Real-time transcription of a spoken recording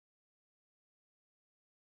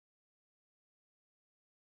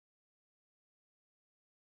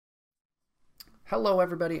Hello,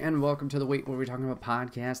 everybody, and welcome to the Wait What We're Talking About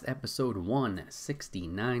podcast, episode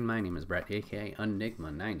 169. My name is Bret, aka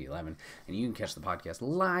Enigma9011, and you can catch the podcast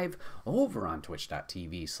live over on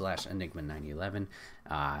twitch.tv/Enigma9011.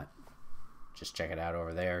 Just check it out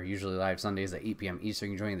over there. Usually live Sundays at 8 p.m.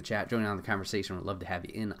 Eastern. You can join the chat, join on the conversation. We'd love to have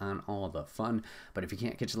you in on all the fun. But if you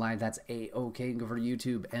can't catch it live, that's A-OK. Go over to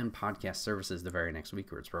YouTube and podcast services the very next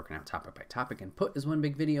week, where it's broken out topic by topic and put as one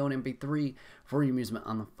big video in MP3 for your amusement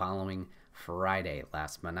on the following Friday.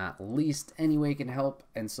 Last but not least, any way you can help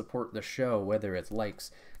and support the show, whether it's likes,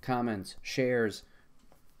 comments, shares,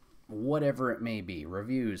 whatever it may be,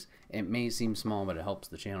 reviews. It may seem small, but it helps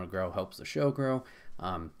the channel grow, helps the show grow.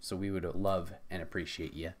 So we would love and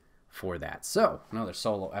appreciate you for that. So another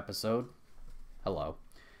solo episode. Hello.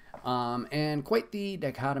 And quite the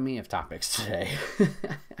dichotomy of topics today.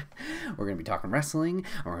 We're going to be talking wrestling,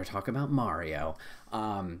 and we're going to talk about Mario.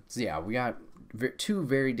 So yeah, we got two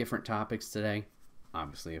very different topics today.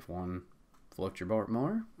 Obviously, if one floats your boat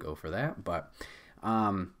more, go for that. But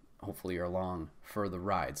hopefully you're along for the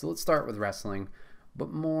ride. So let's start with wrestling, but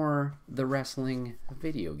more the wrestling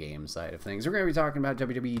video game side of things. We're going to be talking about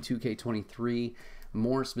WWE2K23.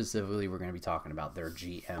 More specifically, we're going to be talking about their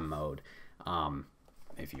GM mode.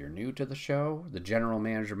 If you're new to the show, the general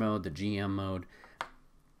manager mode, the GM mode,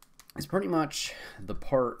 is pretty much the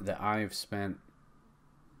part that I've spent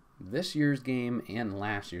this year's game and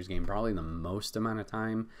last year's game, probably the most amount of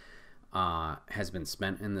time has been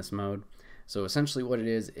spent in this mode. So essentially what it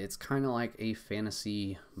is, it's kind of like a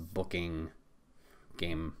fantasy booking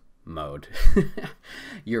game mode.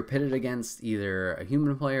 You're pitted against either a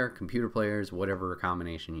human player, computer players, whatever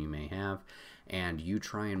combination you may have, and you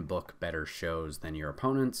try and book better shows than your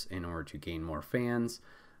opponents in order to gain more fans,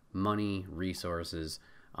 money, resources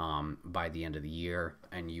by the end of the year,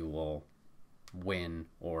 and you will win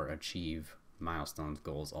or achieve milestones,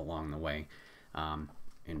 goals along the way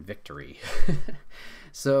in victory.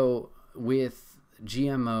 So with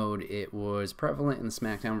GM mode, it was prevalent in the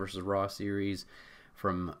SmackDown vs. Raw series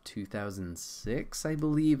from 2006, I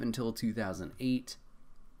believe, until 2008.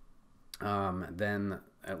 Then,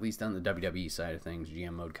 at least on the WWE side of things,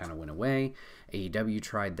 GM mode kind of went away. AEW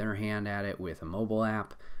tried their hand at it with a mobile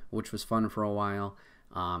app, which was fun for a while.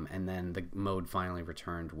 And then the mode finally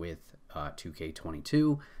returned with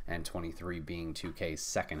 2K22 and 23 being 2K's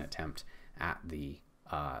second attempt at the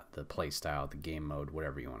play style, the game mode,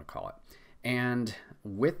 whatever you want to call it. And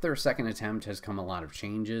with their second attempt has come a lot of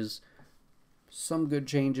changes. Some good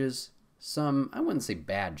changes, some, I wouldn't say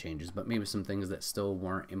bad changes, but maybe some things that still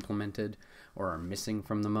weren't implemented or are missing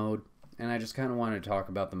from the mode. And I just kind of wanted to talk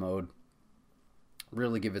about the mode,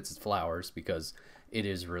 really give it its flowers, because it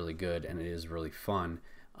is really good and it is really fun.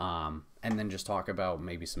 And then just talk about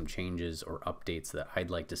maybe some changes or updates that I'd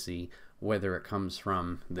like to see, whether it comes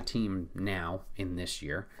from the team now in this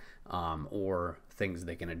year, or things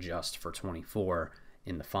they can adjust for 24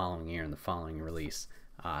 in the following year, in the following release.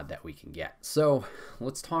 That we can get. So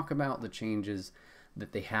let's talk about the changes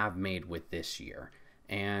that they have made with this year.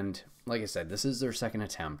 And like I said, this is their second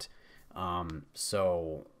attempt.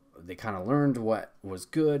 So they kind of learned what was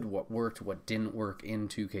good, what worked, what didn't work in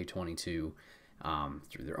 2K22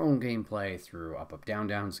 through their own gameplay, through up, down,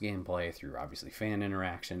 downs gameplay, through obviously fan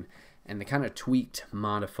interaction. And they kind of tweaked,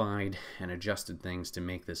 modified, and adjusted things to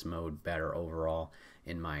make this mode better overall,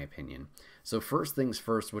 in my opinion. So first things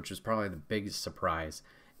first, which was probably the biggest surprise,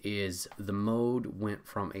 is the mode went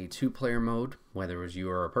from a 2-player mode, whether it was you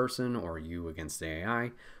or a person or you against the AI,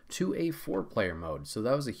 to a 4-player mode. So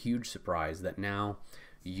that was a huge surprise, that now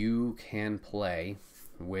you can play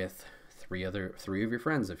with three of your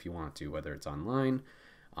friends if you want to, whether it's online,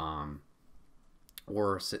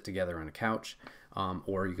 or sit together on a couch,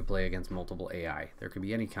 or you could play against multiple AI. There could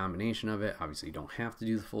be any combination of it. Obviously, you don't have to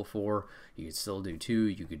do the full 4. You could still do 2.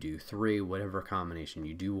 You could do 3, whatever combination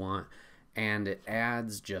you do want. And it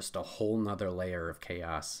adds just a whole nother layer of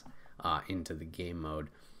chaos into the game mode.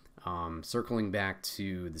 Circling back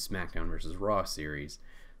to the SmackDown vs. Raw series,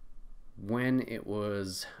 when it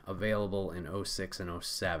was available in 06 and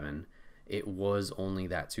 07, it was only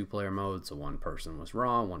that 2-player mode, so one person was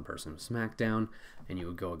Raw, one person was SmackDown, and you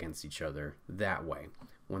would go against each other that way.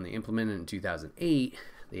 When they implemented it in 2008,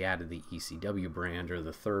 they added the ECW brand, or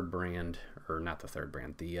the third brand, or not the third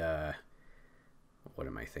brand, the, what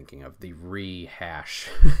am I thinking of? The rehash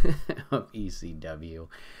of ECW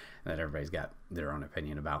that everybody's got their own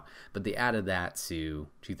opinion about. But they added that to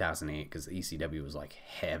 2008 because ECW was like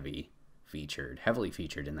heavily featured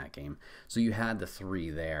in that game. So you had the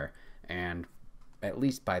 3 there. And at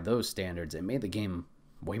least by those standards, it made the game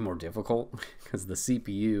way more difficult because the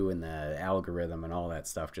CPU and the algorithm and all that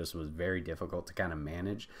stuff just was very difficult to kind of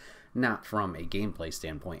manage. Not from a gameplay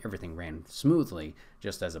standpoint, everything ran smoothly.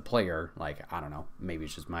 Just as a player, like, I don't know, maybe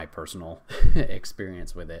it's just my personal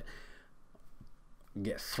experience with it,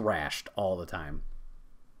 get thrashed all the time.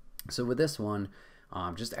 So with this one,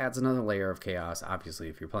 just adds another layer of chaos. Obviously,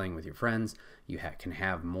 if you're playing with your friends, you can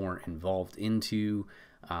have more involved into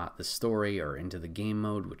the story or into the game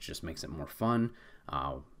mode, which just makes it more fun.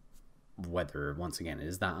 Whether, once again, it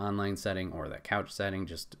is that online setting or that couch setting,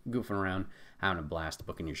 just goofing around, having a blast,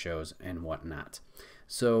 booking your shows and whatnot.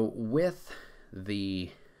 So with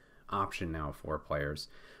the option now of 4 players,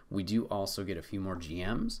 we do also get a few more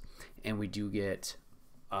GMs, and we do get,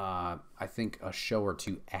 I think, a show or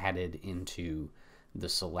 2 added into the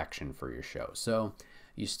selection for your show. So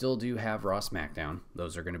you still do have Raw, SmackDown.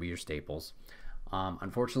 Those are going to be your staples.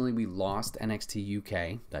 Unfortunately, we lost NXT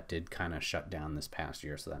UK. That did kind of shut down this past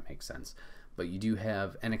year, so that makes sense. But you do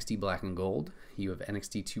have NXT Black and Gold, you have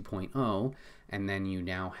NXT 2.0, and then you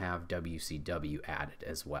now have WCW added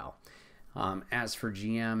as well. As for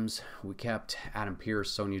GMs, we kept Adam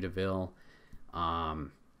Pearce, Sonya Deville,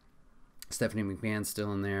 Stephanie McMahon's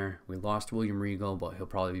still in there. We lost William Regal, but he'll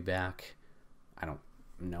probably be back. I don't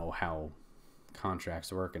know how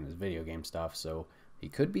contracts work in his video game stuff, so he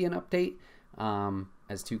could be an update.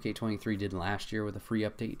 As 2K23 did last year with a free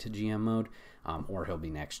update to GM mode, or he'll be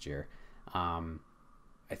next year.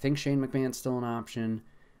 I think Shane McMahon's still an option.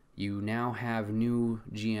 You now have new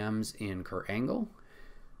GMs in Kurt Angle,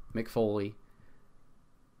 Mick Foley,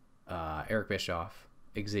 Eric Bischoff,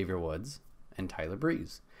 Xavier Woods, and Tyler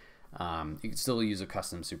Breeze. You can still use a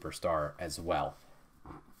custom superstar as well.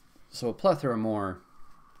 So a plethora more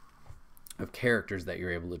of characters that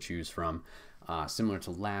you're able to choose from. Similar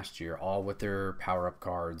to last year, all with their power-up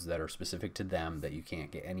cards that are specific to them that you can't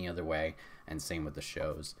get any other way, and same with the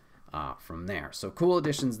shows from there. So cool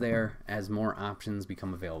additions there as more options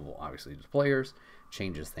become available, obviously, to players,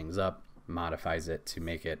 changes things up, modifies it to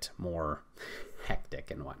make it more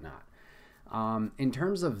hectic and whatnot. In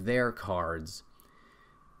terms of their cards,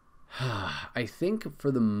 I think for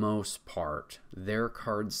the most part, their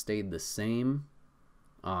cards stayed the same.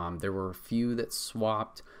 There were a few that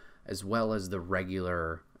swapped, as well as the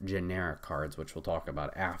regular generic cards, which we'll talk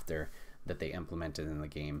about after, that they implemented in the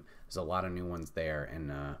game. There's a lot of new ones there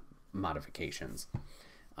and modifications.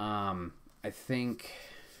 I think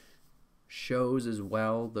shows as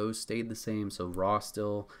well, those stayed the same. So Raw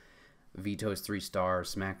still, Vito's 3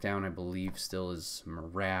 stars. SmackDown, I believe, still is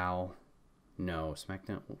morale. No,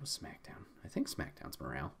 SmackDown, what was SmackDown? I think SmackDown's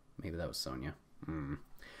morale. Maybe that was Sonya.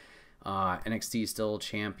 NXT still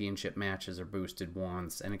championship matches are boosted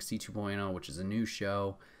once. NXT 2.0, which is a new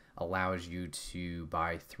show, allows you to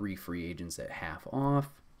buy 3 free agents at half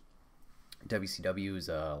off. WCW is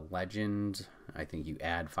a legend. I think you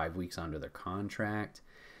add 5 weeks onto their contract.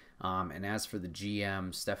 And as for the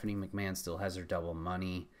GM, Stephanie McMahon still has her double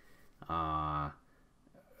money.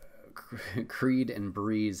 Creed and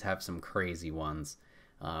Breeze have some crazy ones.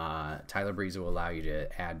 Tyler Breeze will allow you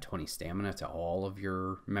to add 20 stamina to all of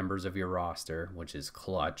your members of your roster, which is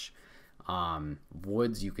clutch.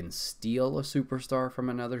 Woods, you can steal a superstar from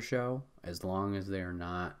another show as long as they're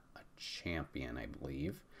not a champion, I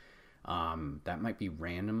believe. That might be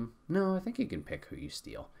random. No, I think you can pick who you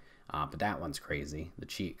steal. But that one's crazy, the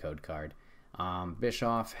cheat code card.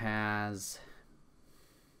 Bischoff has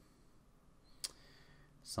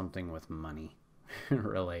something with money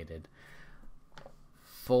related.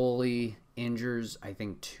 Foley injures, I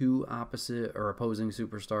think, 2 opposite or opposing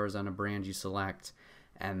superstars on a brand you select.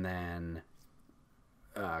 And then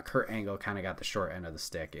Kurt Angle kind of got the short end of the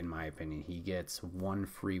stick, in my opinion. He gets 1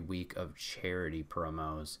 free week of charity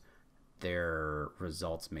promos. Their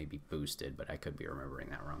results may be boosted, but I could be remembering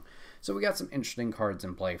that wrong. So we got some interesting cards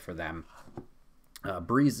in play for them.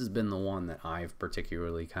 Breeze has been the one that I've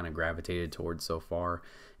particularly kind of gravitated towards so far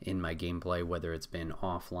in my gameplay, whether it's been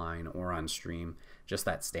offline or on stream. Just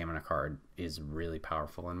that stamina card is really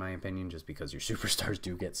powerful in my opinion, just because your superstars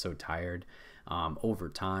do get so tired over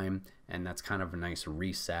time, and that's kind of a nice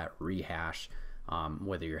reset, rehash,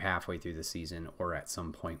 whether you're halfway through the season or at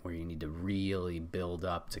some point where you need to really build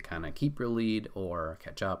up to kind of keep your lead or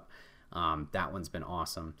catch up. That one's been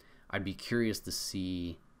awesome. I'd be curious to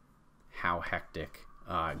see how hectic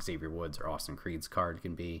Xavier Woods or Austin Creed's card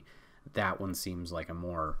can be. That one seems like a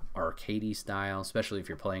more arcadey style, especially if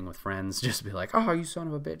you're playing with friends. Just be like, oh, you son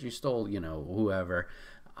of a bitch, you stole, you know, whoever.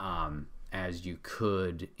 As you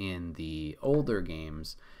could in the older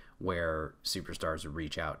games where superstars would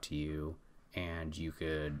reach out to you and you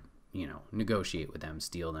could negotiate with them,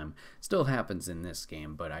 steal them. Still happens in this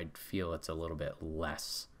game, but I feel it's a little bit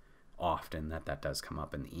less often that does come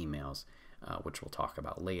up in the emails, which we'll talk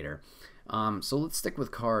about later. So let's stick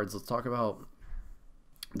with cards. Let's talk about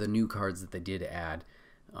the new cards that they did add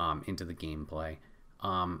into the gameplay.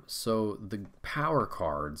 So the power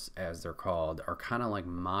cards, as they're called, are kind of like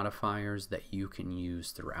modifiers that you can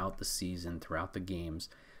use throughout the season, throughout the games,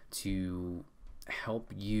 to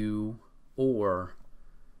help you, or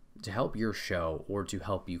to help your show, or to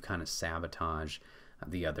help you kind of sabotage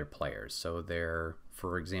the other players. So they're,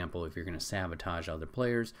 for example, if you're going to sabotage other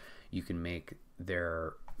players, you can make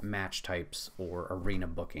their match types or arena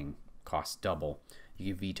booking cost double.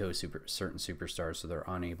 You veto certain superstars so they're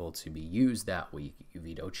unable to be used that week. You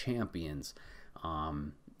veto champions.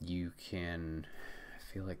 You can,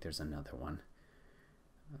 I feel like there's another one.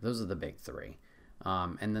 Those are the big three.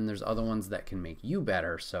 And then there's other ones that can make you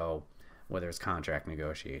better. So whether it's contract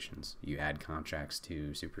negotiations, you add contracts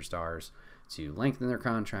to superstars to lengthen their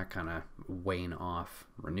contract, kind of weighing off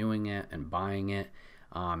renewing it and buying it.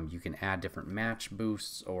 You can add different match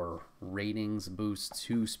boosts or ratings boosts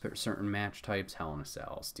to certain match types, Hell in a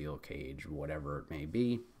Cell, Steel Cage, whatever it may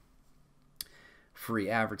be. Free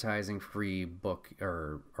advertising, free book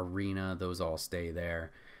or arena, those all stay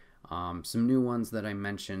there. Some new ones that I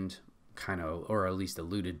mentioned, kind of, or at least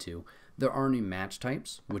alluded to. There are new match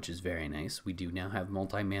types, which is very nice. We do now have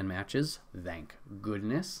multi-man matches, thank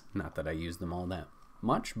goodness. Not that I use them all that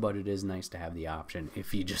much, but it is nice to have the option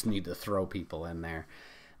if you just need to throw people in there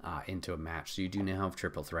into a match. So you do now have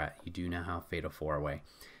triple threat, you do now have fatal 4-way,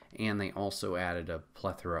 and they also added a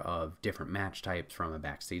plethora of different match types, from a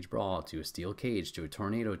backstage brawl to a steel cage to a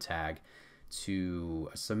tornado tag to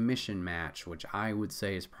a submission match, which I would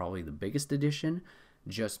say is probably the biggest addition,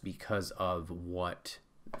 just because of what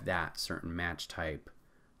that certain match type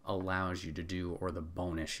allows you to do, or the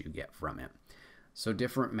bonus you get from it. So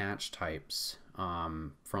different match types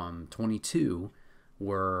from 22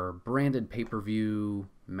 were branded pay-per-view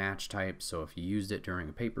match types. So if you used it during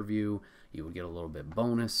a pay-per-view, you would get a little bit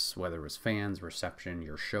bonus, whether it was fans, reception,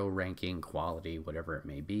 your show ranking, quality, whatever it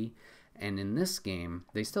may be. And in this game,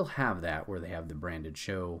 they still have that, where they have the branded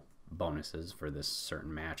show bonuses for this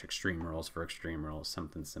certain match, Extreme Rules for Extreme Rules,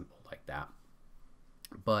 something simple like that.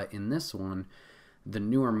 But in this one, the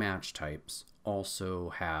newer match types also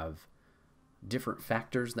have different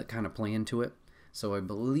factors that kind of play into it. So I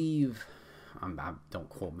believe, don't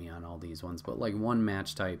quote me on all these ones, but like one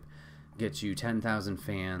match type gets you 10,000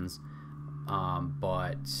 fans,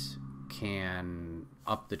 but can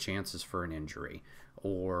up the chances for an injury.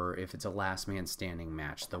 Or if it's a last man standing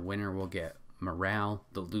match, the winner will get morale,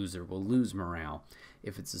 the loser will lose morale.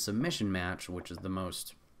 If it's a submission match, which is the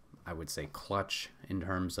most, I would say, clutch in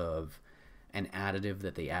terms of an additive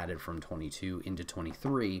that they added from 22 into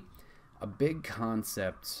 23, a big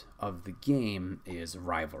concept of the game is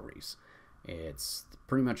rivalries. It's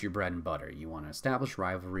pretty much your bread and butter. You want to establish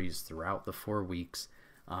rivalries throughout the 4 weeks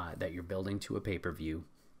that you're building to a pay-per-view.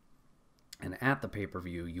 And at the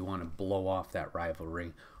pay-per-view, you want to blow off that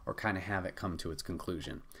rivalry, or kind of have it come to its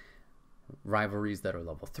conclusion. Rivalries that are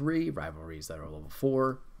level 3, rivalries that are level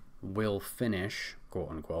 4 will finish, quote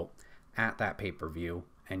unquote, at that pay-per-view,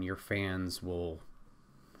 and your fans will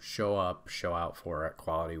show up, show out for it,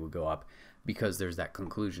 quality will go up, because there's that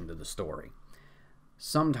conclusion to the story.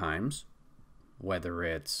 Sometimes, whether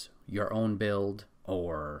it's your own build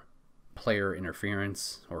or player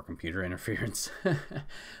interference or computer interference,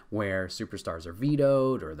 where superstars are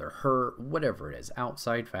vetoed or they're hurt, whatever it is,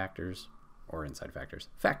 outside factors or inside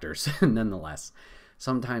factors nonetheless,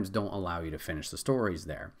 sometimes don't allow you to finish the stories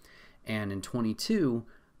there. And in 22,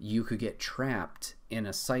 you could get trapped in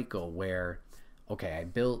a cycle where, okay, I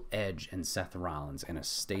built Edge and Seth Rollins in a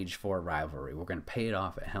stage 4 rivalry. We're going to pay it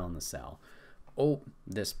off at Hell in a Cell. Oh,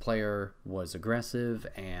 this player was aggressive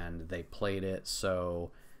and they played it,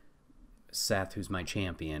 so Seth, who's my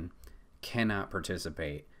champion, cannot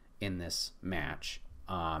participate in this match,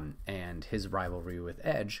 and his rivalry with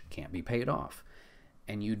Edge can't be paid off.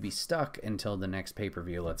 And you'd be stuck until the next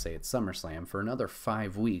pay-per-view, let's say it's SummerSlam, for another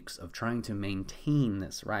 5 weeks of trying to maintain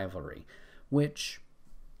this rivalry, which,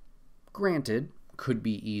 granted, could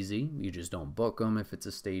be easy. You just don't book them if it's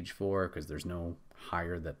a stage 4, because there's no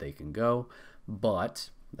higher that they can go. But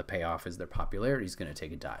the payoff is their popularity is going to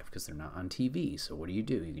take a dive because they're not on TV. So what do? You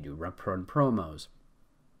can do run promos.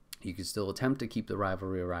 You can still attempt to keep the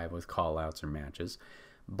rivalry alive with call-outs or matches,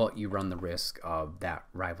 but you run the risk of that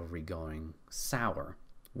rivalry going sour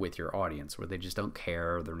with your audience, where they just don't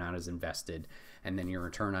care, they're not as invested, and then your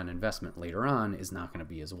return on investment later on is not going to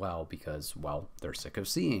be as well because, well, they're sick of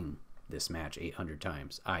seeing this match 800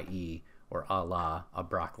 times, i.e., or a la a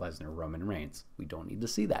Brock Lesnar Roman Reigns. We don't need to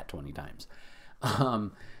see that 20 times.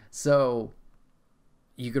 So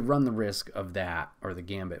you could run the risk of that, or the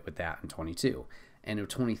gambit with that in 22. And in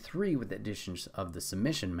 23, with the additions of the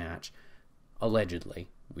submission match, allegedly,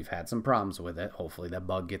 we've had some problems with it. Hopefully that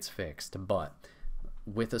bug gets fixed. But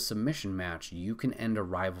with a submission match, you can end a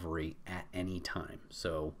rivalry at any time.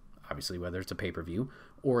 So obviously, whether it's a pay-per-view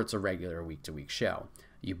or it's a regular week-to-week show,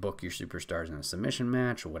 you book your superstars in a submission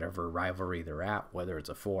match, or whatever rivalry they're at, whether it's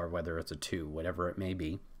a 4, whether it's a 2, whatever it may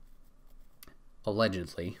be.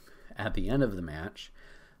 Allegedly, at the end of the match,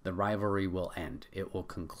 the rivalry will end. It will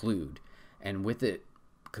conclude. And with it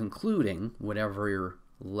concluding, whatever your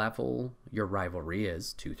level your rivalry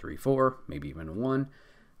is, 2, 3, 4, maybe even 1,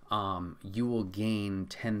 you will gain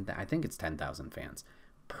 10,000 fans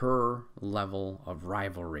per level of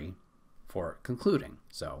rivalry for concluding.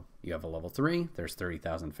 So you have a level 3, there's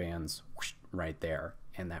 30,000 fans right there,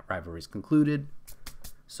 and that rivalry is concluded,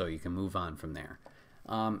 so you can move on from there.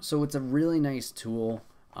 So it's a really nice tool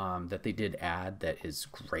that they did add that is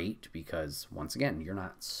great, because once again, you're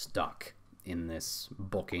not stuck in this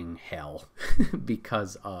booking hell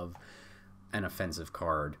because of an offensive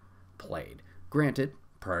card played. Granted,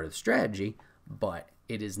 part of the strategy, but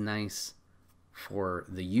it is nice for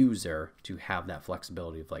the user to have that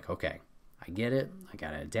flexibility of like, okay, I get it, I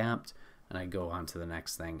gotta adapt, and I go on to the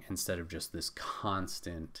next thing, instead of just this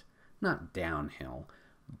constant, not downhill,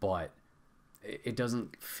 but it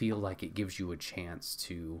doesn't feel like it gives you a chance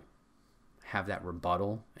to have that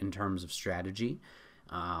rebuttal in terms of strategy.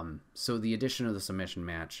 So the addition of the submission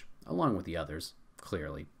match, along with the others,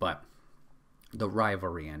 clearly, but the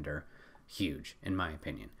rivalry ender, huge, in my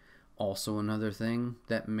opinion. Also another thing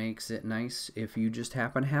that makes it nice if you just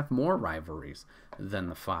happen to have more rivalries than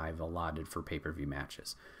the 5 allotted for pay-per-view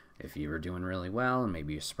matches. If you were doing really well and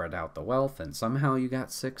maybe you spread out the wealth and somehow you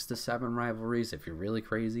got 6 to 7 rivalries, if you're really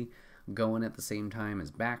crazy, going at the same time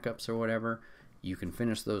as backups or whatever, you can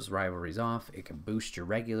finish those rivalries off. It can boost your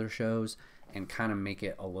regular shows and kind of make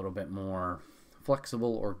it a little bit more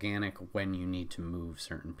flexible, organic when you need to move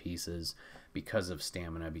certain pieces because of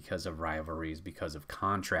stamina, because of rivalries, because of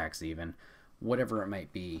contracts even. Whatever it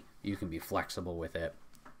might be, you can be flexible with it.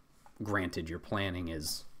 Granted, your planning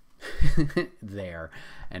is there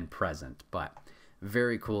and present, but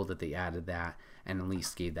very cool that they added that and at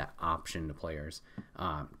least gave that option to players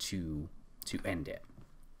to end it.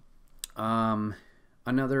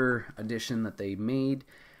 Another addition that they made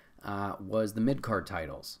was the mid-card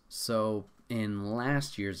titles. So in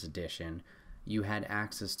last year's edition, you had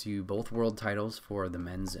access to both world titles for the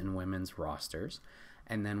men's and women's rosters.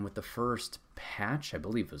 And then with the first patch, I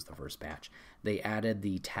believe it was the first patch, they added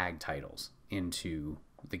the tag titles into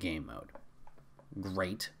the game mode.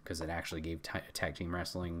 Great, because it actually gave tag team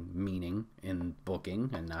wrestling meaning in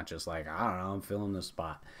booking and not just like, I don't know, I'm filling this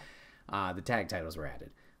spot. The tag titles were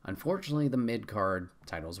added. Unfortunately, the mid-card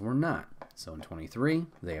titles were not. So in 23,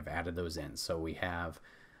 they have added those in. So we have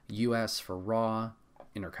US for Raw,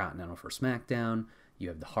 Intercontinental for SmackDown, you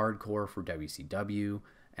have the Hardcore for WCW,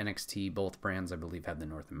 NXT, both brands I believe have the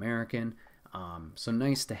North American. So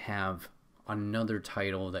nice to have another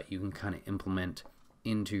title that you can kind of implement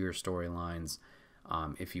into your storylines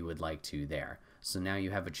if you would like to there. So now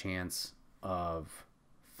you have a chance of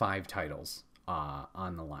 5 titles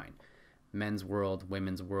on the line. Men's World,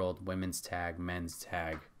 Women's Tag, Men's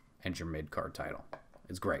Tag, and your mid-card title.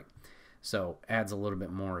 It's great. So adds a little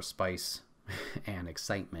bit more spice and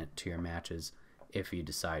excitement to your matches if you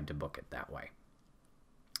decide to book it that way.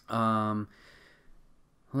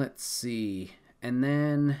 Let's see. And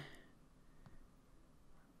then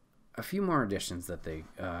a few more additions that they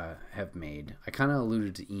have made. I kind of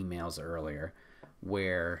alluded to emails earlier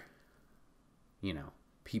where, you know,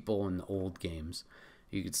 people in the old games,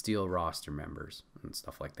 you could steal roster members and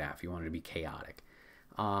stuff like that if you wanted to be chaotic.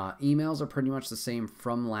 Emails are pretty much the same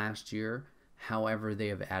from last year. However, they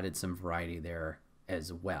have added some variety there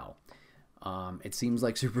as well. It seems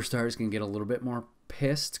like superstars can get a little bit more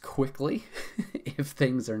pissed quickly if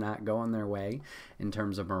things are not going their way in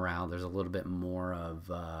terms of morale. There's a little bit more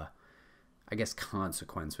of, I guess,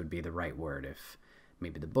 consequence would be the right word. If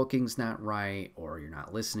maybe the booking's not right or you're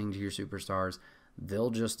not listening to your superstars,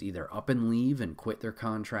 they'll just either up and leave and quit their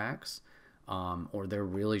contracts, or they're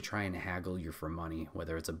really trying to haggle you for money,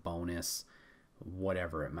 whether it's a bonus,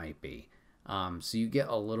 whatever it might be. So you get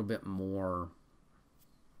a little bit more,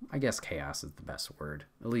 I guess chaos is the best word,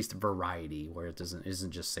 at least variety, where it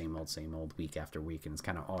isn't just same old week after week, and it's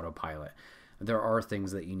kind of autopilot. There are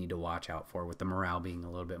things that you need to watch out for, with the morale being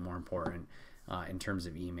a little bit more important in terms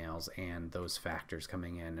of emails and those factors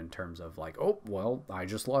coming in terms of like, oh, well, I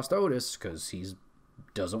just lost Otis because he's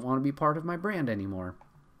doesn't want to be part of my brand anymore.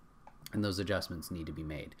 And those adjustments need to be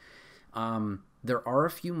made. There are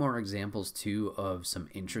a few more examples, too, of some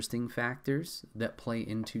interesting factors that play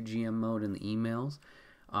into GM mode in the emails.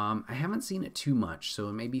 I haven't seen it too much, so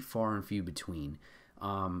it may be far and few between.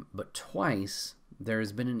 But twice,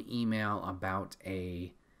 there's been an email about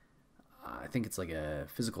I think it's like a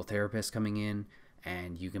physical therapist coming in,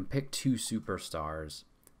 and you can pick 2 superstars,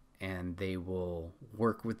 and they will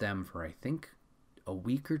work with them for, I think, a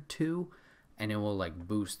week or 2, and it will like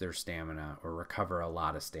boost their stamina or recover a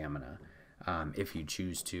lot of stamina if you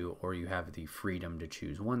choose to, or you have the freedom to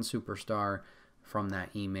choose one superstar from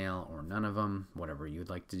that email or none of them, whatever you'd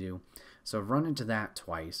like to do. So I've run into that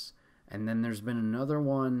twice. And then there's been another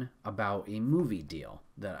one about a movie deal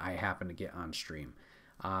that I happened to get on stream.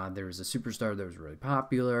 There was a superstar that was really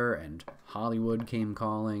popular, and Hollywood came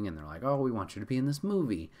calling, and they're like, oh, we want you to be in this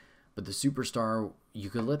movie. But the superstar, you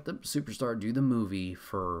could let the superstar do the movie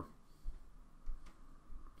for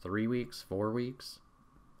 3 weeks, 4 weeks.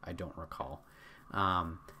 I don't recall.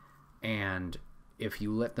 And if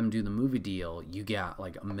you let them do the movie deal, you get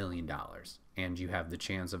like $1 million, and you have the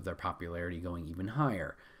chance of their popularity going even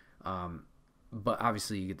higher. But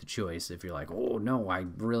obviously you get the choice. If you're like, oh no, I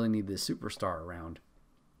really need this superstar around,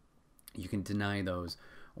 you can deny those.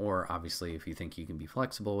 Or obviously if you think you can be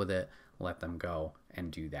flexible with it, let them go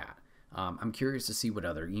and do that. I'm curious to see what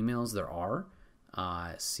other emails there are,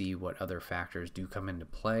 see what other factors do come into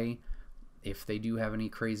play. If they do have any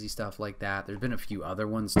crazy stuff like that. There's been a few other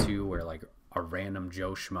ones too, where like a random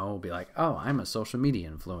Joe Schmo will be like, oh, I'm a social media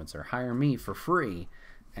influencer, hire me for free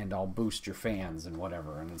and I'll boost your fans and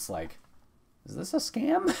whatever. And it's like, is this a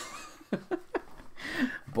scam?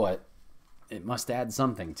 But it must add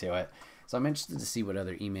something to it. So I'm interested to see what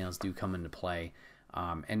other emails do come into play,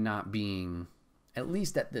 and not being, at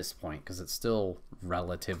least at this point, because it's still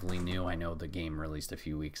relatively new. I know the game released a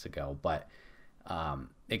few weeks ago, but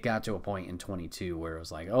it got to a point in 22 where it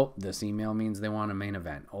was like, oh, this email means they want a main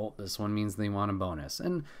event. Oh, this one means they want a bonus.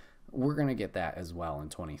 And we're going to get that as well in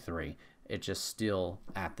 23. It just still,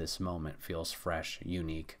 at this moment, feels fresh,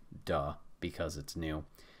 unique, because it's new.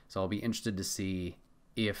 So I'll be interested to see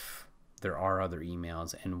if there are other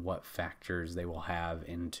emails and what factors they will have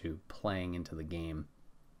into playing into the game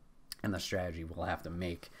and the strategy we'll have to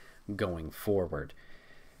make going forward.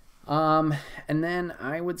 And then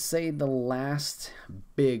I would say the last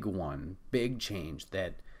big change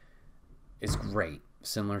that is great,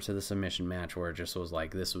 similar to the submission match where it just was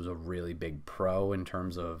like, this was a really big pro in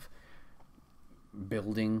terms of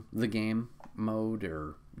building the game mode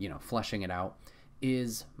or, fleshing it out,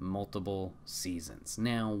 is multiple seasons.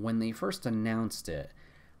 Now, when they first announced it,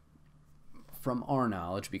 from our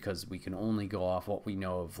knowledge, because we can only go off what we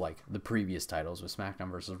know of like the previous titles with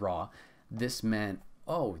SmackDown versus Raw, this meant,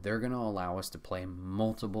 oh, they're going to allow us to play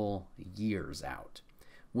multiple years out,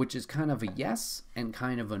 which is kind of a yes and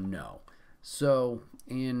kind of a no. So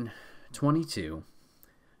in 22,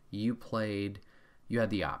 you had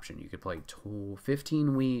the option. You could play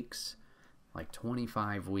 15 weeks, like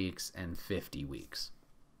 25 weeks, and 50 weeks.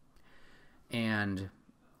 And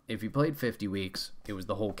if you played 50 weeks, it was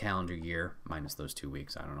the whole calendar year, minus those 2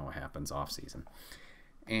 weeks. I don't know what happens off season.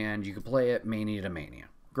 And you could play it Mania to Mania.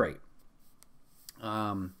 Great.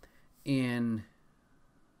 In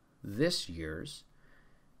this year's,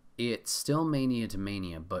 it's still Mania to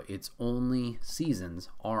Mania, but its only seasons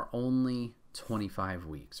are only 25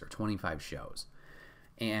 weeks or 25 shows.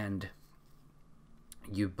 And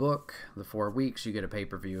you book the 4 weeks, you get a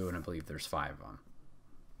pay-per-view, and I believe there's 5 of them.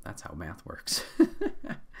 That's how math works.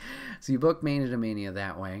 So you book Mania to Mania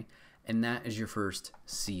that way, and that is your first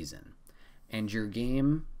season. And your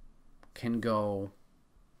game can go,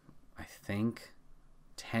 I think,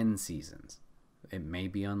 10 seasons. It may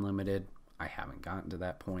be unlimited. I haven't gotten to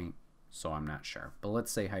that point, so I'm not sure. But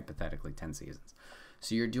let's say hypothetically 10 seasons.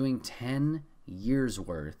 So you're doing 10 years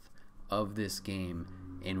worth of this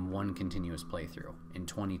game in one continuous playthrough. In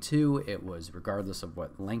 22, it was regardless of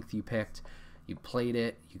what length you picked, you played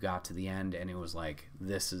it, you got to the end, and it was like,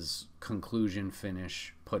 this is conclusion,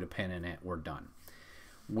 finish, put a pin in it, we're done.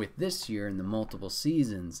 With this year and the multiple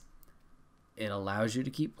seasons, it allows you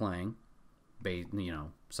to keep playing.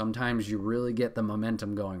 Sometimes you really get the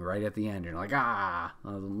momentum going right at the end. You're like,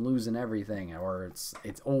 I'm losing everything, or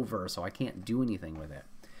it's over, so I can't do anything with it.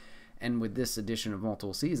 And with this addition of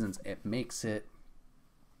multiple seasons, it makes it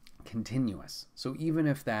continuous. So even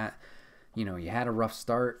if that, you had a rough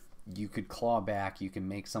start, you could claw back, you can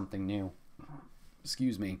make something new,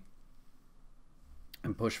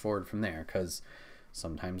 and push forward from there. Because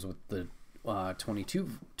sometimes with the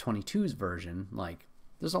 22's version, like,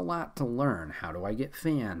 there's a lot to learn. How do I get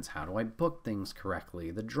fans? How do I book things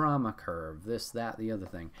correctly? The drama curve, this, that, the other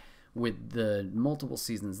thing. With the multiple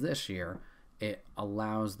seasons this year, it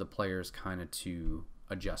allows the players kind of to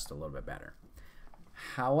adjust a little bit better.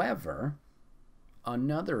 However,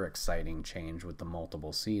 another exciting change with the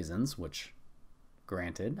multiple seasons, which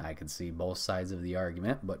granted, I could see both sides of the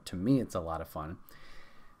argument, but to me it's a lot of fun.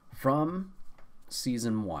 From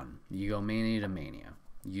season 1, you go Mania to Mania.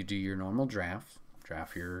 You do your normal draft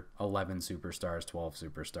your 11 superstars, 12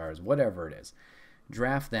 superstars, whatever it is.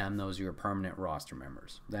 Draft them, those are your permanent roster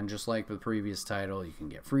members. Then just like the previous title, you can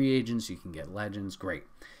get free agents, you can get legends, great.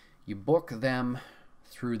 You book them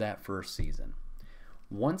through that first season.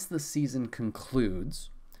 Once the season concludes,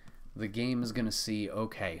 the game is going to see,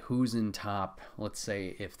 okay, who's in top, let's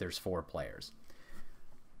say if there's 4 players.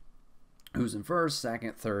 Who's in first,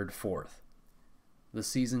 second, third, fourth. The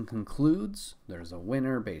season concludes, there's a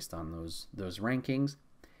winner based on those rankings,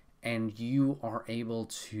 and you are able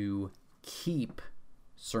to keep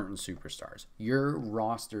certain superstars. Your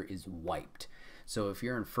roster is wiped. So if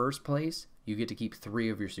you're in first place, you get to keep 3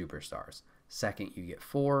 of your superstars. Second, you get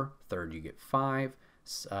 4. Third, you get 5.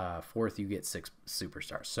 Fourth, you get 6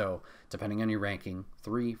 superstars. So depending on your ranking,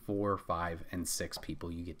 3, 4, 5, and 6 people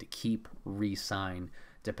you get to keep, re-sign,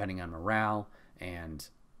 depending on morale and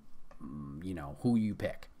who you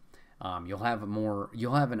pick. You will have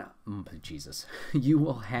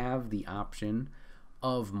the option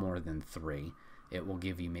of more than 3. It will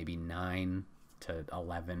give you maybe 9 to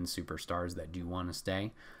 11 superstars that do want to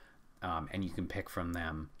stay, and you can pick from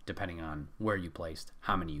them depending on where you placed,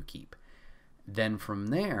 how many you keep. Then from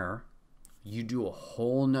there, you do a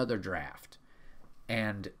whole nother draft,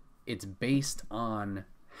 and it's based on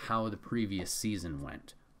how the previous season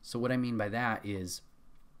went. So what I mean by that is,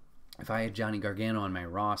 if I had Johnny Gargano on my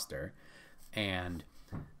roster and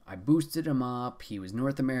I boosted him up, he was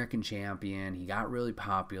North American champion, he got really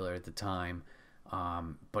popular at the time,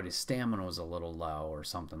 but his stamina was a little low or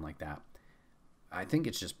something like that. I think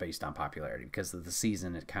it's just based on popularity, because of the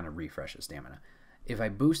season it kind of refreshes stamina. If I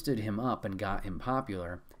boosted him up and got him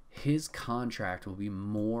popular, his contract will be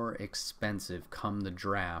more expensive come the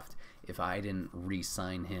draft if I didn't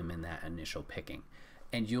re-sign him in that initial picking.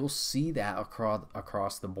 And you'll see that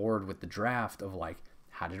across the board with the draft of, like,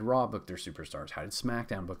 how did Raw book their superstars? How did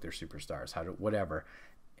SmackDown book their superstars? How did whatever?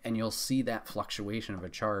 And you'll see that fluctuation of a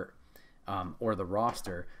chart or the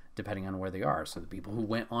roster depending on where they are. So the people who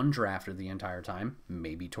went undrafted the entire time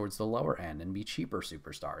may be towards the lower end and be cheaper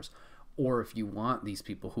superstars. Or if you want these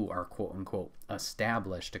people who are quote-unquote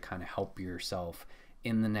established to kind of help yourself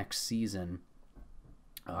in the next season,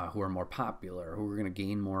 who are more popular, who are going to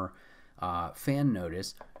gain more fan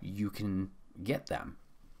notice, you can get them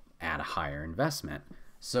at a higher investment.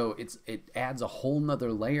 So it adds a whole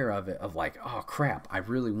nother layer of it, of like, oh crap, I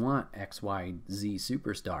really want XYZ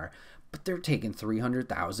superstar, but they're taking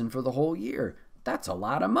 $300,000 for the whole year. That's a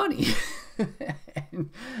lot of money.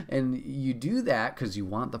 and you do that because you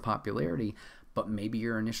want the popularity, but maybe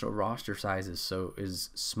your initial roster size is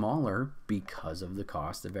smaller because of the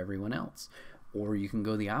cost of everyone else. Or you can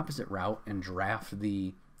go the opposite route and draft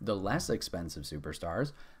the less expensive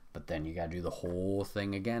superstars, but then you got to do the whole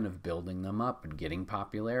thing again of building them up and getting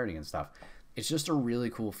popularity and stuff. It's just a really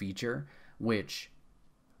cool feature, which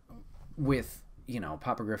with,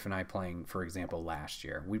 Papa Griff and I playing, for example, last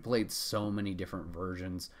year, we played so many different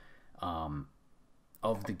versions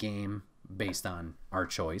of the game based on our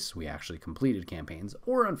choice. We actually completed campaigns,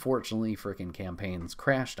 or unfortunately, freaking campaigns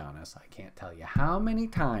crashed on us. I can't tell you how many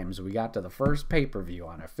times we got to the first pay-per-view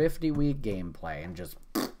on a 50-week gameplay and just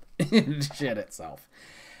shit itself.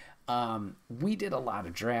 We did a lot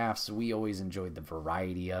of drafts. We always enjoyed the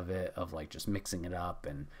variety of it, of like just mixing it up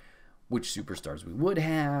and which superstars we would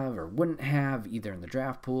have or wouldn't have, either in the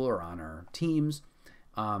draft pool or on our teams.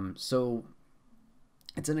 So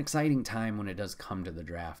it's an exciting time when it does come to the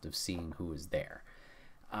draft of seeing who is there.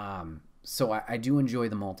 So I do enjoy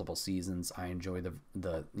the multiple seasons. I enjoy the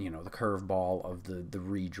curveball of the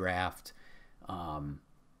redraft,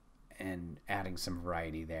 and adding some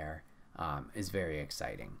variety there is very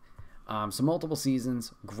exciting. So multiple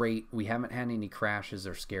seasons, great. We haven't had any crashes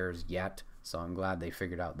or scares yet, so I'm glad they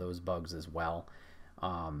figured out those bugs as well.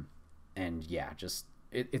 And yeah, just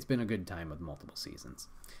it's been a good time with multiple seasons.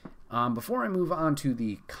 Before I move on to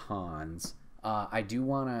the cons, I do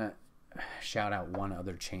want to shout out one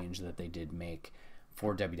other change that they did make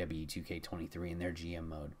for WWE2K23 in their GM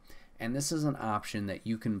mode. And this is an option that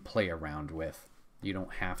you can play around with. You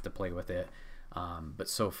don't have to play with it. But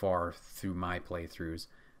so far through my playthroughs,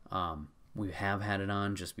 we have had it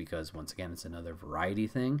on just because, once again, it's another variety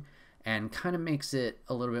thing and kind of makes it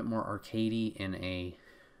a little bit more arcadey in a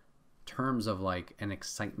terms of like an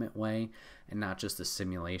excitement way and not just a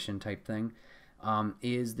simulation type thing,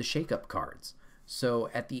 is the shake-up cards. So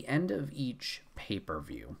at the end of each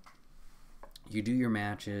pay-per-view, you do your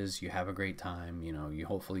matches, you have a great time, you know, you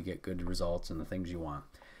hopefully get good results and the things you want.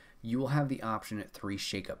 You will have the option at 3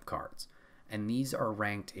 shake-up cards, and these are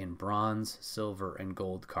ranked in bronze, silver, and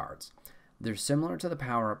gold cards. They're similar to the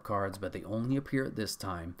power-up cards, but they only appear at this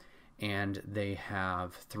time, and they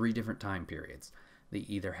have 3 different time periods. They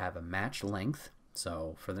either have a match length,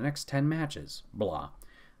 so for the next 10 matches, blah.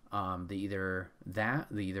 They either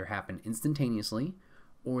happen instantaneously,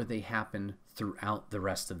 or they happen throughout the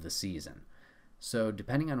rest of the season. So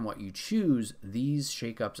depending on what you choose, these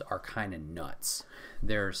shakeups are kind of nuts.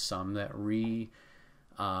 There's some that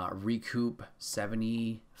recoup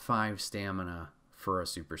 75 stamina for a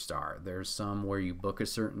superstar. There's some where you book a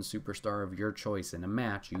certain superstar of your choice in a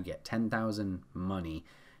match, you get 10,000 money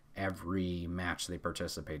every match they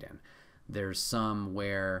participate in. There's some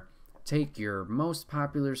where take your most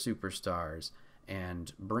popular superstars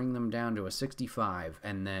and bring them down to a 65,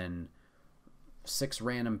 and then 6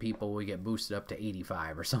 random people will get boosted up to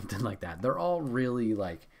 85 or something like that. They're all really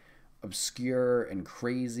like obscure and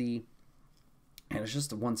crazy, and it's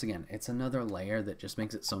just, once again, it's another layer that just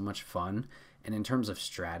makes it so much fun. And in terms of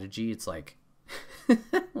strategy, it's like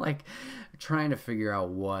like trying to figure out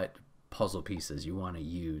what puzzle pieces you want to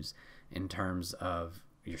use in terms of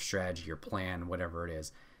your strategy, your plan, whatever it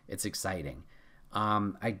is. It's exciting.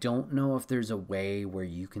 I don't know if there's a way where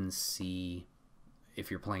you can see,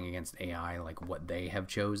 if you're playing against AI, like what they have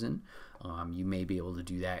chosen. You may be able to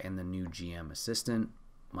do that in the new GM assistant,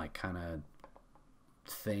 like kind of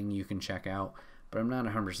thing you can check out, but I'm not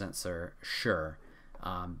 100% sure.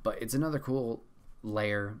 But it's another cool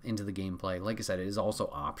layer into the gameplay. Like I said, it is also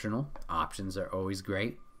optional. Options are always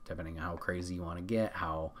great, depending on how crazy you want to get,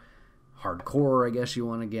 how hardcore, I guess, you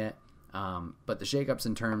want to get. But the shakeups,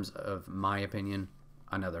 in terms of my opinion,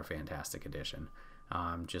 another fantastic addition.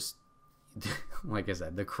 Just like I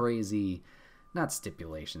said, the crazy, not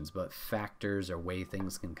stipulations, but factors or way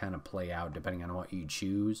things can kind of play out depending on what you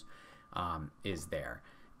choose, is there.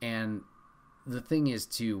 And the thing is,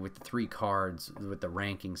 too, with the 3 cards, with the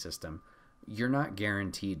ranking system, you're not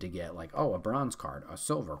guaranteed to get like, oh, a bronze card, a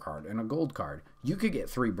silver card, and a gold card. You could get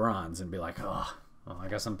 3 bronze and be like, oh, well, I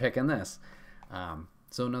guess I'm picking this.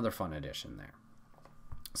 So another fun addition there.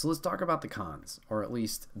 So let's talk about the cons, or at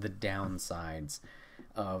least the downsides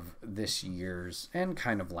of this year's and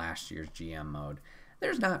kind of last year's GM mode.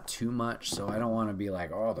 There's not too much, so I don't want to be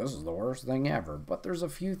like, oh, this is the worst thing ever. But there's a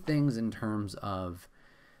few things in terms of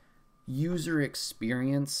user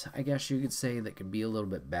experience, I guess you could say, that could be a little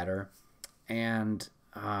bit better. And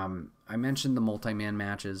I mentioned the multi-man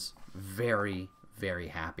matches. Very, very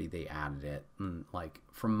happy they added it. And like,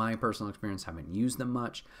 from my personal experience, haven't used them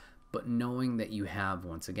much, but knowing that you have,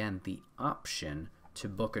 once again, the option to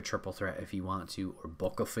book a triple threat if you want to, or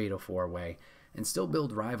book a fatal 4-way and still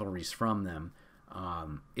build rivalries from them,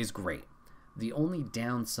 is great. The only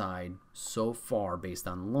downside so far, based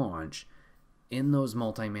on launch, in those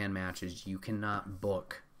multi-man matches, you cannot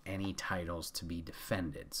book any titles to be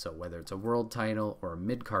defended. So whether it's a world title or a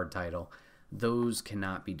mid-card title, those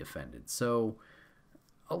cannot be defended. So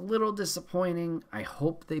a little disappointing. I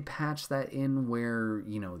hope they patch that in where,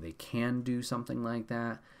 you know, they can do something like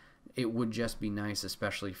that. It would just be nice,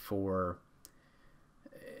 especially for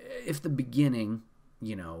if the beginning,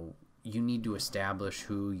 you know, you need to establish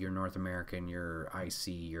who your North American, your IC,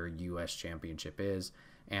 your US championship is.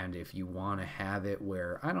 And if you want to have it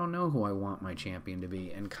where I don't know who I want my champion to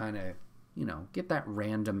be, and kind of, you know, get that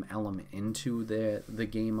random element into the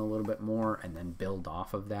game a little bit more and then build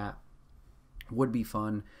off of that, would be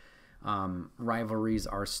fun. Rivalries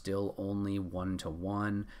are still only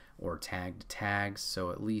 1-to-1 or tag to tags,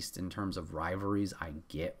 so at least in terms of rivalries, I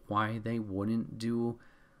get why they wouldn't do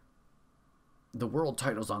the world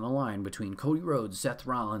titles on the line between Cody Rhodes, Seth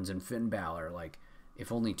Rollins, and Finn Balor. Like,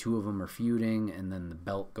 if only 2 of them are feuding, and then the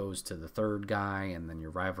belt goes to the 3rd guy, and then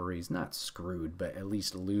your rivalry's not screwed, but at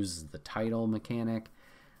least loses the title mechanic.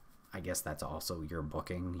 I guess that's also your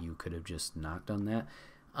booking. You could have just not done that.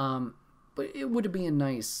 But it would be a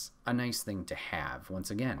nice thing to have. Once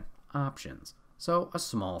again, options. So a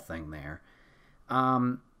small thing there.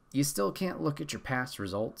 You still can't look at your past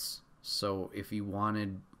results. So if you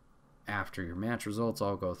wanted, after your match results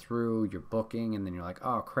all go through, your booking, and then you're like,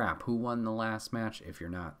 oh crap, who won the last match? If you're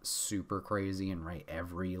not super crazy and write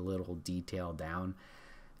every little detail down,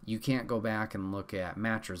 you can't go back and look at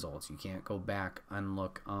match results. You can't go back and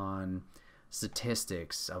look on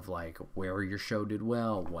statistics of like where your show did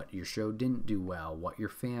well, what your show didn't do well, what your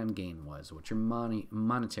fan gain was, what your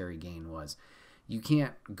monetary gain was. You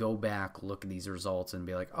can't go back, look at these results, and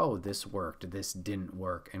be like, oh, this worked, this didn't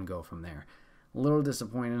work, and go from there. A little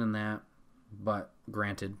disappointed in that, but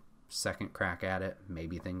granted, second crack at it.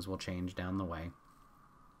 Maybe things will change down the way.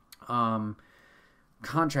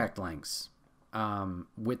 Contract lengths.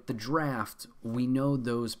 With the draft, we know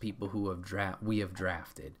those people who we have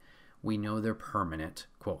drafted. We know they're permanent,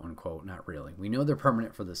 quote unquote, not really. We know they're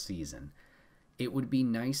permanent for the season. It would be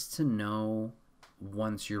nice to know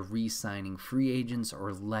once you're re-signing free agents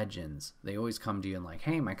or legends. They always come to you and like,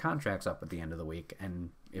 hey, my contract's up at the end of the week,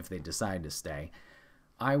 and if they decide to stay,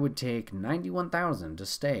 I would take $91,000 to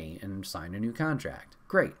stay and sign a new contract.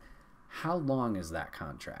 Great. How long is that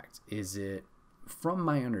contract? Is it, from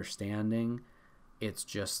my understanding, it's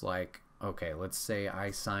just like, okay, let's say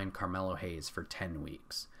I sign Carmelo Hayes for 10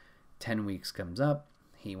 weeks. 10 weeks comes up,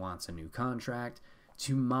 he wants a new contract.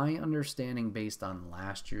 To my understanding, based on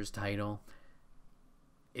last year's title,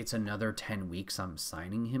 it's another 10 weeks I'm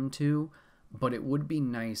signing him to, but it would be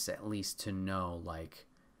nice at least to know, like,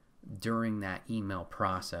 during that email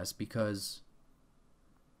process, because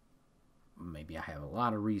maybe I have a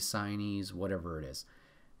lot of re-signees, whatever it is.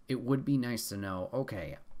 It would be nice to know,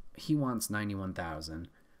 okay, he wants $91,000.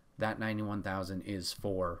 That $91,000 is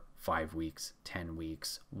for 5 weeks, 10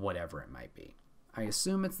 weeks, whatever it might be. I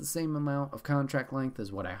assume it's the same amount of contract length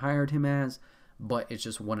as what I hired him as, but it's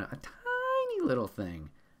just a tiny little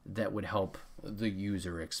thing that would help the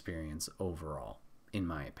user experience overall, in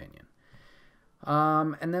my opinion.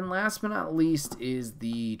 And then last but not least is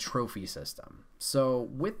the trophy system. So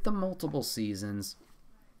with the multiple seasons,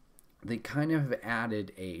 they kind of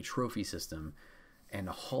added a trophy system and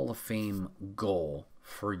a Hall of Fame goal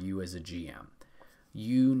for you as a GM.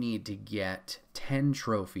 You need to get 10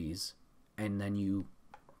 trophies, and then you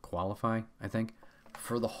qualify, I think,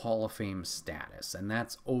 for the Hall of Fame status. And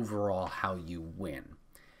that's overall how you win.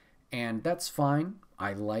 And that's fine.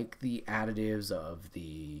 I like the additives of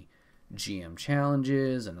the GM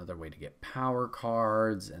challenges, another way to get power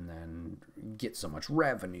cards, and then get so much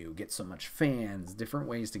revenue, get so much fans, different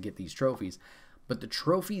ways to get these trophies. But the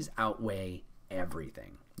trophies outweigh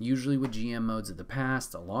everything. Usually with GM modes of the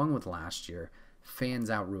past, along with last year, fans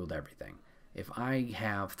outruled everything. If I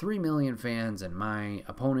have 3 million fans and my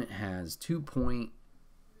opponent has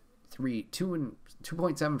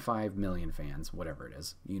 2.75 million fans, whatever it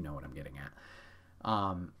is, you know what I'm getting at,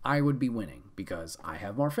 I would be winning because I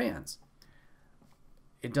have more fans.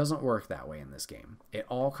 It doesn't work that way in this game. It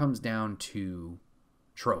all comes down to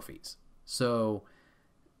trophies. So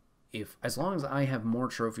as long as I have more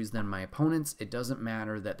trophies than my opponents, it doesn't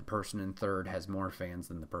matter that the person in third has more fans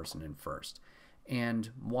than the person in first. And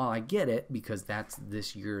while I get it, because that's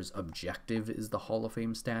this year's objective is the Hall of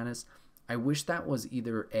Fame status, I wish that was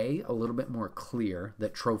either a little bit more clear,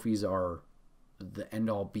 that trophies are the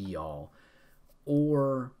end-all be-all,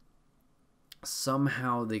 or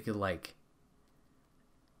somehow they could like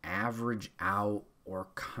average out or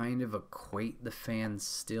kind of equate the fans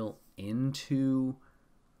still into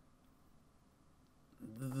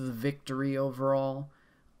the victory overall.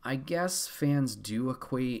 I guess fans do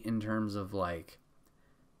equate in terms of like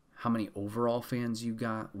how many overall fans you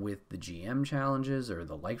got with the GM challenges or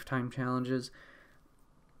the lifetime challenges,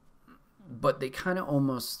 but they kind of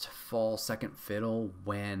almost fall second fiddle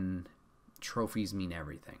when trophies mean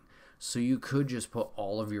everything. So you could just put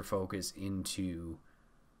all of your focus into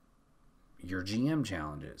your GM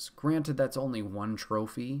challenges. Granted, that's only one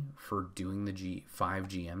trophy for doing the 5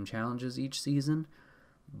 GM challenges each season,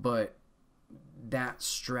 but that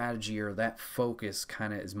strategy or that focus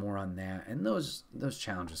kind of is more on that. And those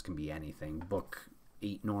challenges can be anything. Book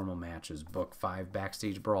 8 normal matches, book 5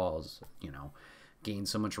 backstage brawls, gain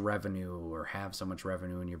so much revenue or have so much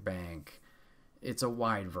revenue in your bank. It's a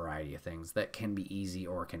wide variety of things that can be easy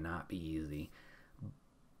or cannot be easy.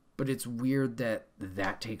 But it's weird that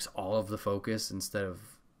takes all of the focus instead of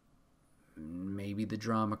maybe the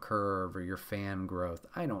drama curve or your fan growth.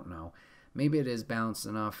 I don't know. Maybe it is balanced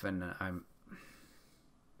enough, and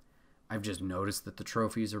I've just noticed that the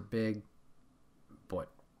trophies are big, but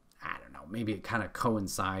I don't know. Maybe it kind of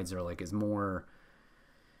coincides or like is more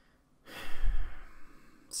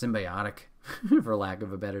symbiotic, for lack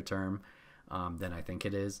of a better term, than I think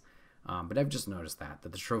it is. But I've just noticed that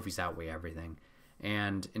the trophies outweigh everything.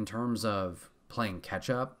 And in terms of playing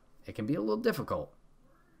catch-up, it can be a little difficult.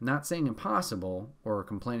 Not saying impossible or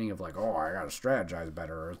complaining of like, oh, I got to strategize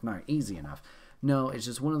better or it's not easy enough. No, it's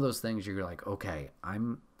just one of those things you're like, okay, I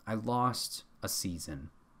lost a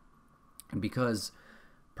season. And because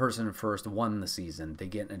person in first won the season, they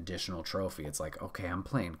get an additional trophy. It's like, okay, I'm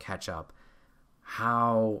playing catch-up.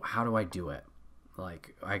 How do I do it?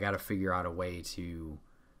 Like, I got to figure out a way to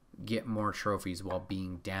get more trophies while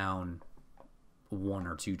being down 1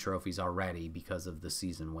 or 2 trophies already because of the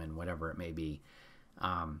season win, whatever it may be.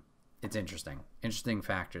 It's interesting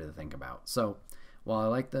factor to think about. So while I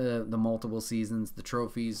like the multiple seasons, the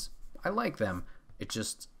trophies, I like them. It's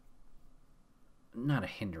just not a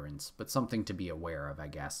hindrance, but something to be aware of, I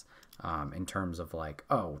guess, in terms of like,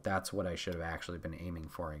 oh, that's what I should have actually been aiming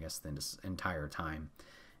for, I guess, this entire time,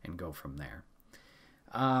 and go from there.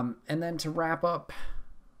 And then to wrap up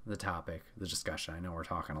the topic, the discussion, I know we're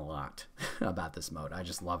talking a lot about this mode. I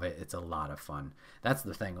just love it. It's a lot of fun. That's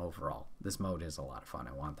the thing overall. This mode is a lot of fun.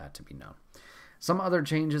 I want that to be known. Some other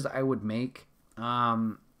changes I would make,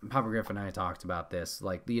 Papa Griff and I talked about this.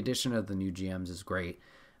 Like, the addition of the new GMs is great.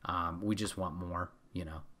 We just want more,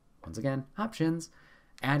 once again, options.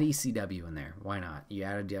 Add ECW in there. Why not? You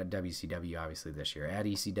added WCW obviously this year. Add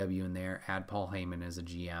ECW in there. Add Paul Heyman as a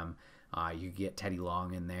GM. You get Teddy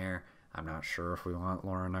Long in there. I'm not sure if we want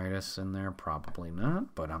Laurinaitis in there. Probably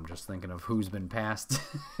not, but I'm just thinking of who's been past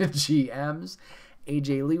GMs.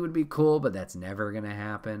 AJ Lee would be cool, but that's never going to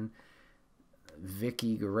happen.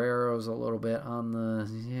 Vicky Guerrero's a little bit on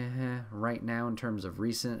the right now in terms of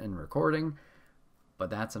recent and recording, but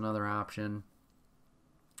that's another option.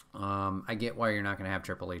 I get why you're not going to have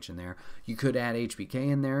Triple H in there. You could add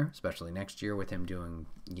HBK in there, especially next year with him doing,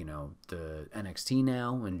 the NXT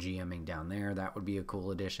now and GMing down there. That would be a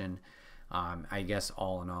cool addition. I guess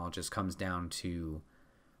all in all, it just comes down to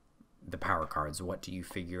the power cards. What do you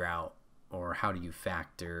figure out, or how do you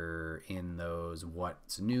factor in those?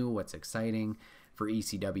 What's new? What's exciting? For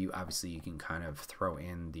ECW, obviously, you can kind of throw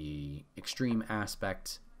in the extreme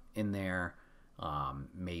aspect in there.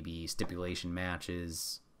 Maybe stipulation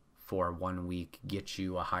matches for 1 week get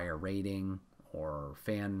you a higher rating, or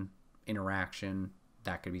fan interaction.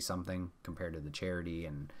 That could be something compared to the charity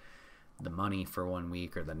and the money for 1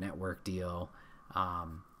 week, or the network deal.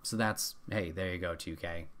 So that's, hey, there you go,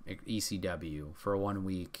 2K. ECW, for 1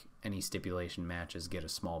 week, any stipulation matches get a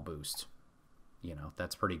small boost.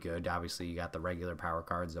 That's pretty good. Obviously, you got the regular power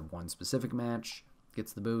cards of one specific match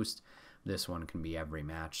gets the boost. This one can be every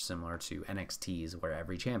match, similar to NXT's, where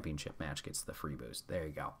every championship match gets the free boost. There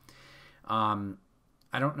you go.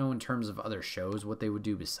 I don't know in terms of other shows what they would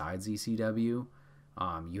do besides ECW.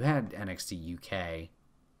 You had NXT UK,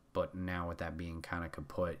 but now with that being kind of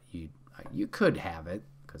kaput, you could have it,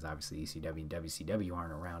 because obviously ECW and WCW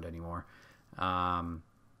aren't around anymore.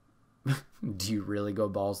 Do you really go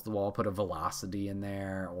balls to the wall, put a Velocity in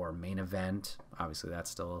there, or Main Event? Obviously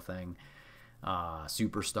that's still a thing.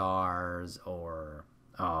 Superstars, or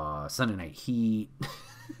Sunday Night Heat.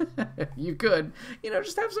 You could,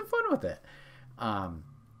 just have some fun with it.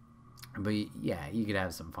 But yeah, you could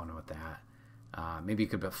have some fun with that. Maybe you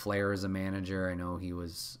could put Flair as a manager. I know he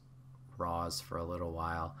was Raw's for a little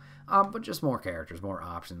while. But just more characters, more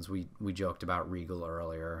options. We joked about Regal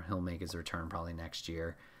earlier. He'll make his return probably next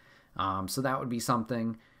year. So that would be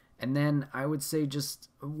something. And then I would say just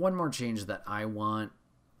one more change that I want,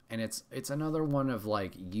 and it's another one of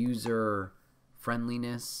like user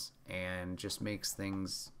friendliness and just makes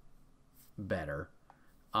things better.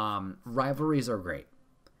 Rivalries are great.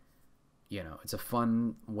 It's a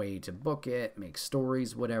fun way to book it, make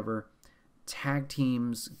stories, whatever. Tag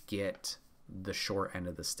teams get the short end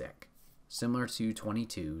of the stick, similar to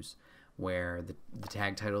 22s, where the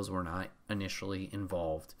tag titles were not initially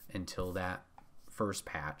involved until that first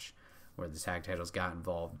patch, where the tag titles got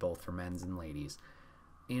involved both for men's and ladies.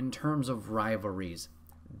 In terms of rivalries,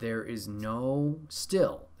 there's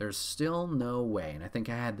still no way, and I think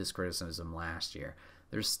I had this criticism last year,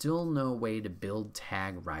 there's still no way to build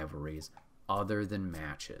tag rivalries other than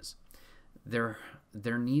matches. There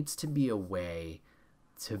needs to be a way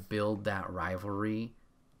to build that rivalry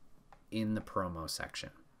in the promo section.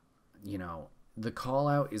 The call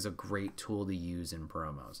out is a great tool to use in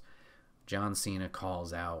promos. John Cena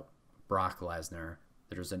calls out Brock Lesnar.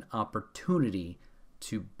 There's an opportunity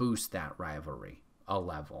to boost that rivalry a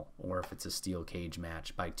level, or if it's a steel cage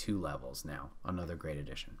match, by 2 levels now. Another great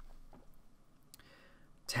addition.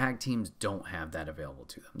 Tag teams don't have that available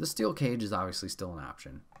to them. The steel cage is obviously still an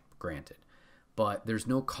option, granted, but there's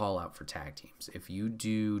no call out for tag teams. If you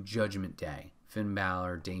do Judgment Day, Finn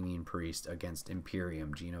Balor, Damian Priest against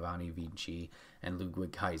Imperium, Giovanni Vinci, and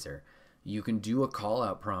Ludwig Kaiser, you can do a call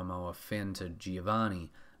out promo of Finn to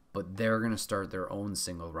Giovanni, but they're going to start their own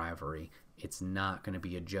single rivalry. It's not going to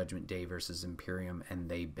be a Judgment Day versus Imperium and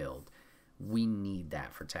they build. We need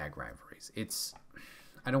that for tag rivalries.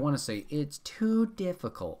 I don't want to say it's too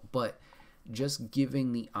difficult, but just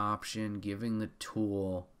giving the option, giving the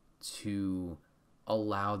tool to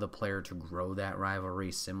allow the player to grow that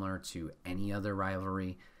rivalry similar to any other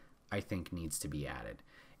rivalry, I think needs to be added.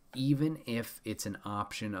 even if it's an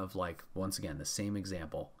option of like, once again, the same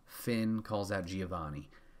example, Finn calls out Giovanni.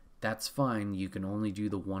 That's fine. You can only do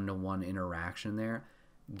the one-to-one interaction there.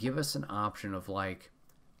 Give us an option of like,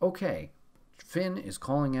 okay, Finn is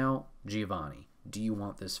calling out Giovanni. Do you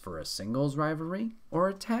want this for a singles rivalry or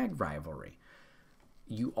a tag rivalry?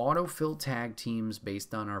 You autofill tag teams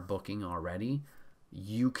based on our booking already.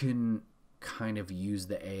 You can kind of use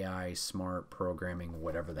the AI smart programming,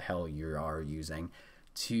 whatever the hell you are using,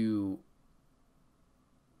 to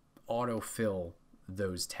autofill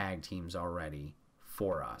those tag teams already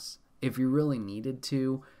for us. If you really needed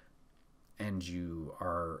to and you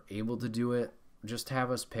are able to do it, just have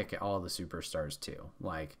us pick all the superstars too.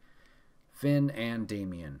 Like Finn and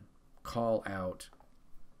Damian call out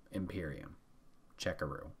Imperium,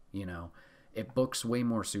 Checkaroo, you know. It books way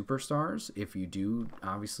more superstars if you do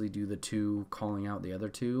obviously do the two calling out the other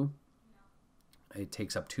two. It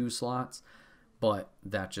takes up 2 slots, but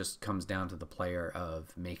that just comes down to the player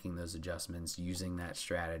of making those adjustments, using that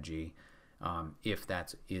strategy. If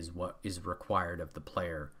that is what is required of the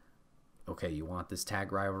player. Okay, you want this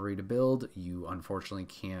tag rivalry to build. You unfortunately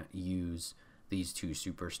can't use these 2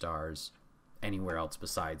 superstars anywhere else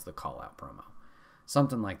besides the call out promo.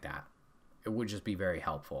 Something like that. It would just be very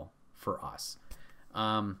helpful for us.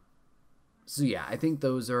 So yeah, I think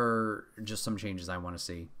those are just some changes I want to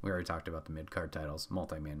see. We already talked about the mid-card titles,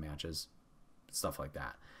 multi-man matches, stuff like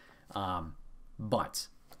that. But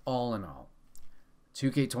all in all,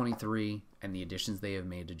 2K23 and the additions they have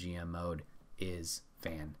made to GM mode is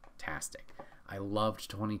fantastic. I loved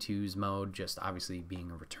 22's mode, just obviously being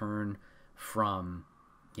a return from,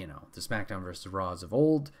 you know, the SmackDown vs. Raws of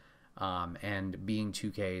old, and being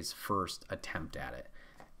 2K's first attempt at it.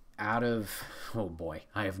 Out of, oh boy,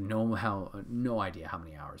 I have no idea how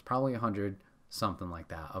many hours, probably 100, something like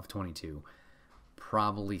that, of 22.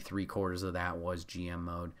 Probably 3/4 of that was GM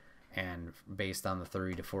mode, and based on the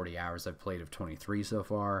 30 to 40 hours I've played of 23 so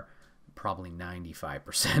far, probably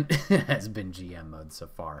 95% has been GM mode so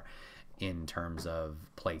far in terms of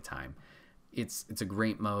playtime. It's a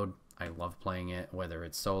great mode. I love playing it, whether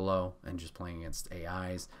it's solo and just playing against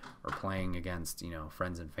AIs or playing against, you know,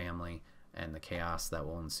 friends and family and the chaos that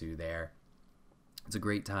will ensue there. It's a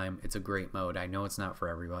great time. It's a great mode. I know it's not for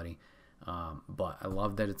everybody, but I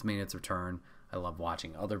love that it's made its return. I love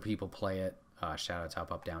watching other people play it. Shout out to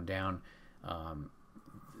Up, Up, Down, Down.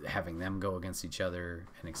 Having them go against each other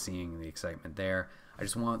and seeing the excitement there. I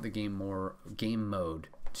just want the game mode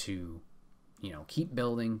to, you know, keep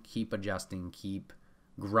building, keep adjusting, keep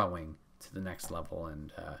growing to the next level,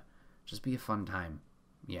 and just be a fun time.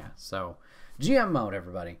 Yeah, so GM mode,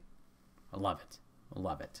 everybody. I love it. I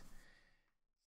love it.